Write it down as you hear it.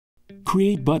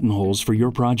Create buttonholes for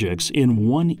your projects in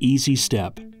one easy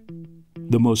step.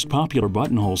 The most popular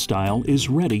buttonhole style is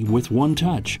ready with one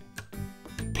touch.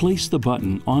 Place the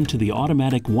button onto the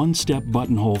automatic one-step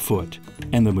buttonhole foot,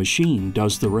 and the machine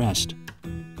does the rest.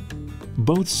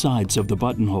 Both sides of the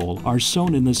buttonhole are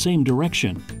sewn in the same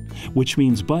direction, which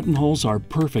means buttonholes are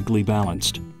perfectly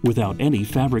balanced, without any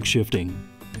fabric shifting.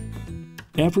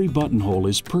 Every buttonhole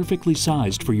is perfectly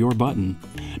sized for your button,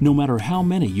 no matter how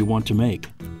many you want to make.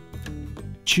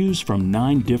 Choose from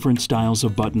 9 different styles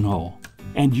of buttonhole,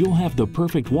 and you'll have the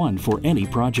perfect one for any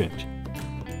project.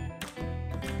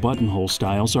 Buttonhole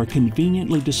styles are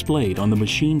conveniently displayed on the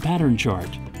machine pattern chart.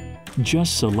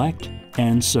 Just select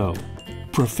and sew.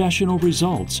 Professional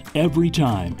results every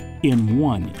time in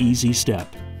one easy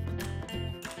step.